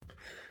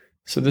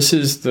So this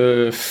is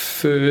the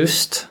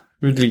first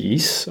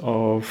release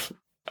of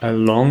a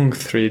long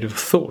thread of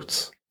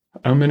thoughts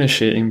I'm going to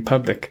share in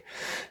public,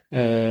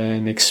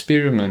 an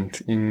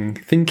experiment in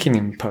thinking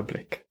in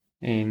public.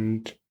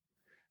 And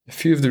a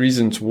few of the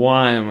reasons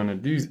why I'm going to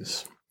do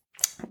this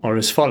are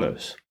as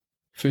follows.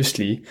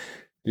 Firstly,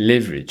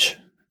 leverage.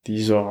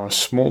 These are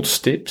small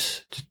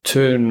steps to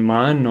turn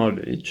my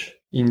knowledge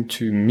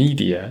into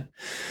media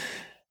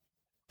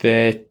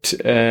that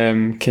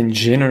can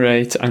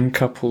generate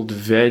uncoupled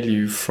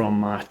value from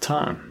my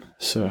time.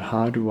 So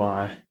how do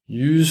I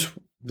use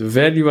the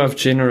value I've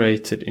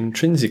generated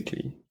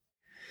intrinsically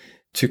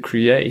to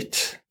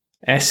create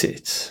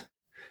assets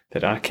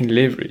that I can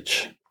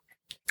leverage,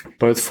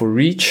 both for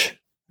reach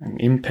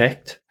and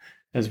impact,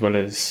 as well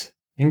as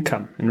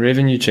income and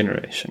revenue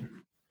generation?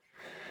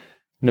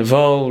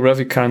 Naval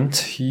Ravikant,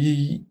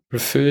 he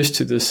refers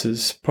to this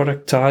as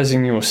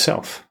productizing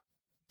yourself,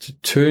 to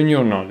turn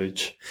your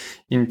knowledge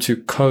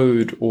into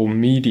code or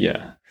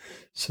media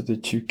so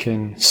that you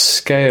can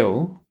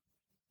scale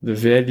the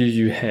value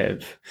you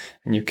have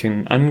and you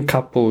can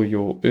uncouple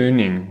your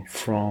earning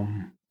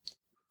from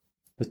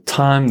the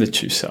time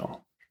that you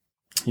sell.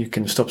 You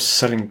can stop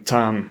selling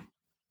time.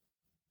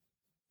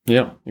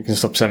 Yeah, you can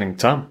stop selling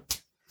time.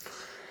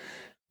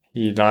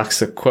 He likes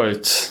the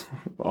quote,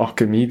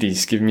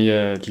 Archimedes, give me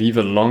a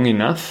lever long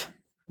enough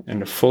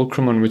and a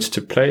fulcrum on which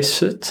to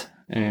place it,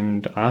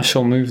 and I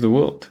shall move the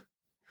world.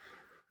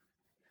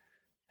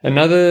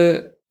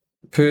 Another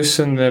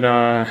person that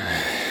I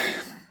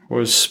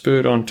was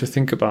spurred on to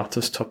think about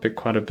this topic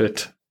quite a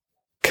bit,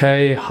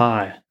 Kay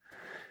High.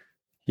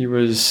 He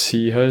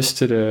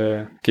hosted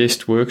a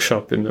guest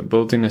workshop in the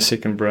Building a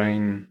Second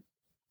Brain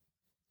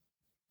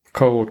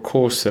cohort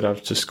course that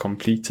I've just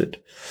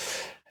completed.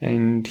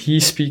 And he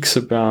speaks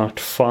about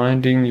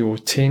finding your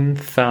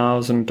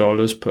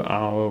 $10,000 per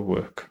hour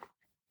work.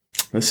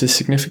 This is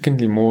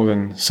significantly more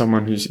than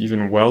someone who's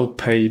even well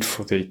paid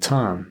for their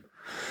time,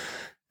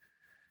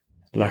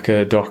 like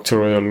a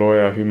doctor or a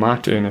lawyer who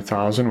might earn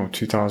 $1,000 or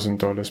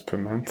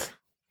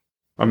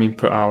 $2,000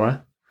 per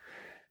hour.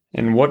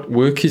 And what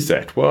work is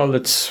that? Well,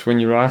 it's when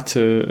you write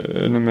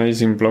an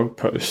amazing blog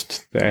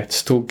post that's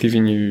still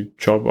giving you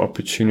job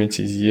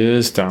opportunities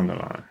years down the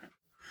line.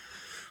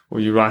 Or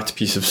you write a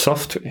piece of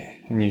software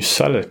and you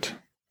sell it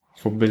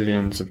for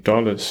billions of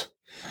dollars.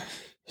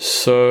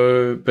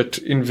 So, but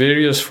in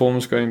various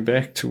forms, going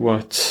back to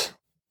what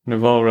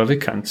Naval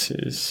Ravikant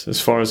says,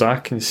 as far as I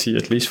can see,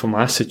 at least for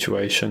my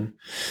situation,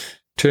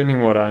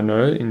 turning what I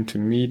know into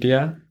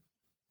media,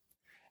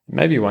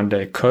 maybe one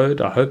day code,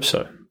 I hope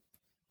so,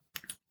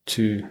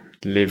 to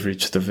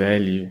leverage the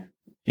value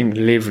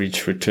in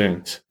leverage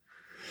returns.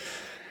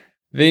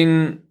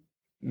 Then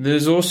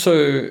there's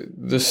also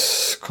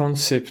this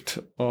concept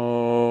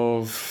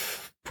of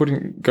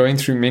going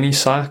through many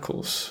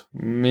cycles,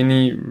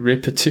 many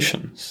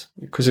repetitions.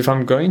 Because if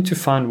I'm going to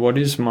find what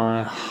is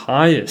my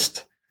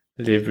highest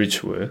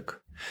leverage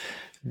work,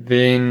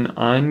 then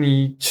I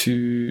need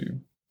to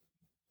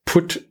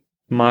put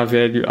my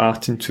value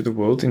out into the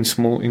world in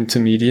small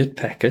intermediate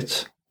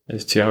packets,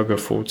 as Tiago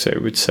Forte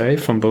would say,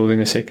 from Building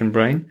a Second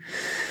Brain,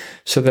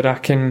 so that I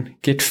can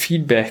get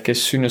feedback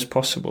as soon as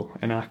possible.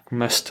 And I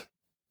must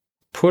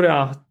put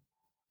out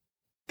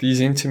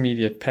these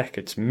intermediate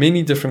packets,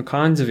 many different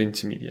kinds of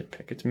intermediate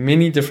packets,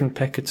 many different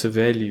packets of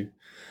value,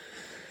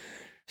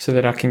 so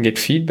that I can get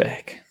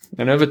feedback.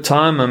 And over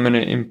time, I'm going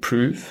to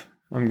improve,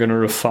 I'm going to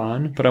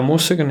refine, but I'm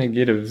also going to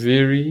get a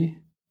very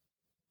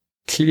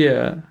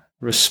clear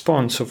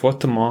response of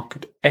what the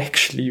market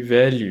actually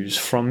values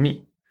from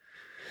me,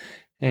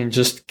 and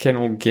just can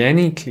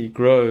organically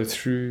grow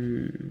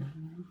through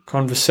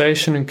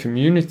conversation and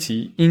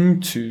community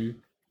into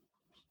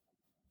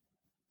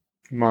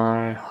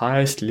my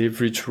highest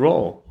leverage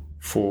role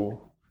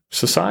for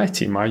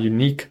society, my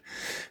unique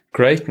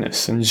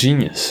greatness and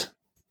genius.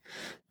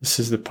 This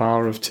is the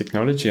power of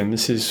technology, and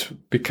this has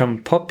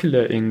become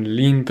popular in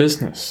lean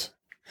business.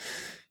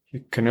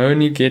 You can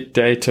only get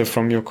data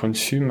from your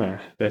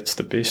consumer. That's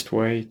the best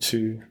way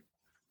to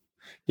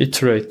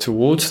iterate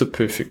towards the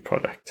perfect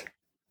product.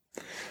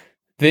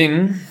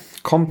 Then,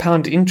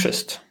 compound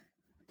interest.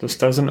 This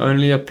doesn't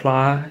only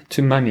apply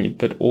to money,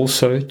 but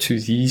also to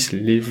these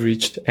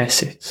leveraged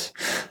assets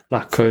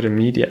like Coda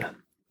Media.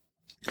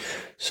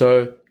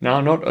 So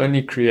now not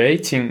only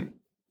creating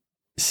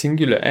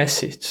singular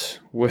assets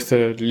with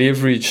a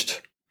leveraged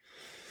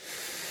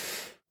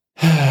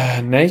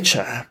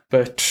nature,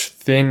 but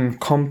then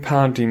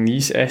compounding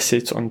these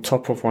assets on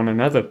top of one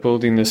another,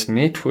 building this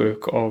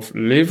network of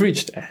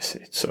leveraged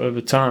assets over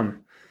time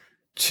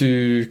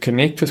to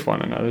connect with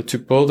one another, to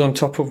build on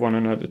top of one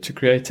another, to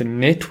create a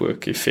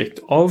network effect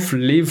of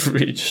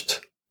leveraged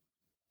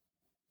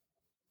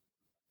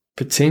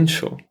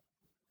potential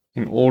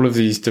in all of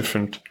these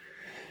different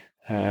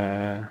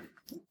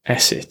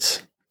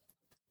assets.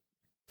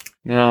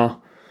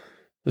 Now,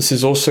 this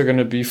is also going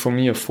to be for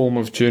me a form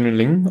of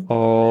journaling,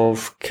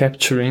 of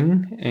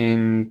capturing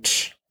and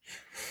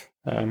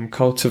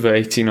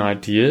cultivating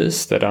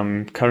ideas that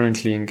I'm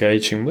currently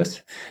engaging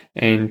with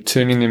and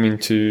turning them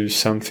into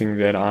something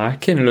that I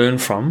can learn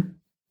from,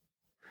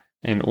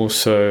 and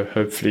also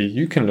hopefully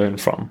you can learn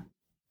from.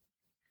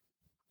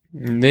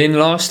 And then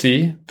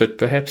lastly, but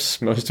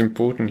perhaps most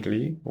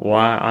importantly,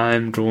 why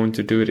I'm drawn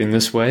to do it in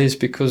this way is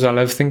because I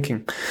love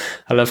thinking.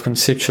 I love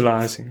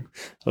conceptualizing.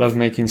 I love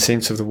making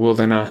sense of the world,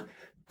 and I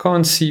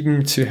can't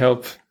seem to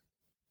help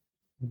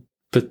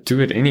but do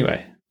it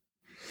anyway.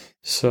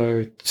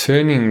 So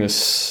turning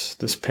this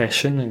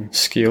passion and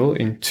skill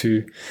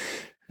into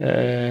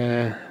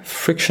a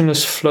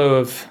frictionless flow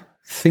of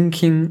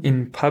thinking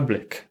in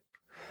public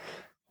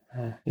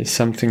is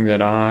something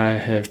that I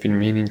have been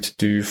meaning to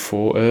do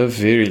for a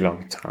very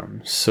long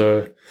time.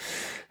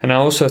 And I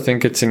also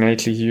think it's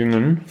innately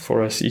human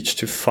for us each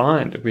to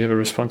find. We have a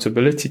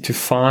responsibility to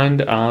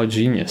find our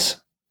genius,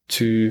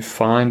 to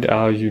find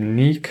our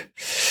unique,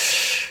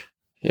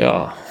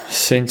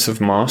 sense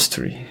of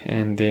mastery.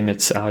 And then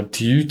it's our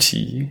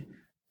duty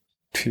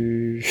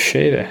to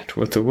share that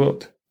with the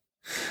world.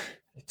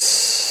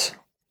 That's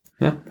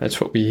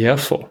what we're here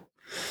for.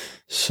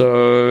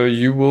 So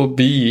you will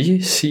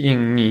be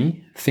seeing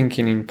me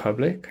thinking in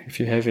public. If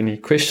you have any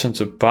questions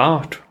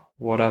about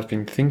what I've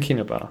been thinking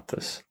about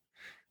this,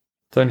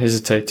 don't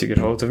hesitate to get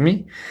hold of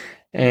me.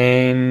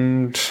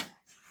 And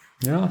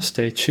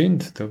stay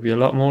tuned. There'll be a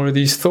lot more of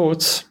these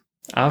thoughts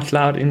out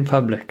loud in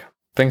public.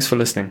 Thanks for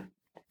listening.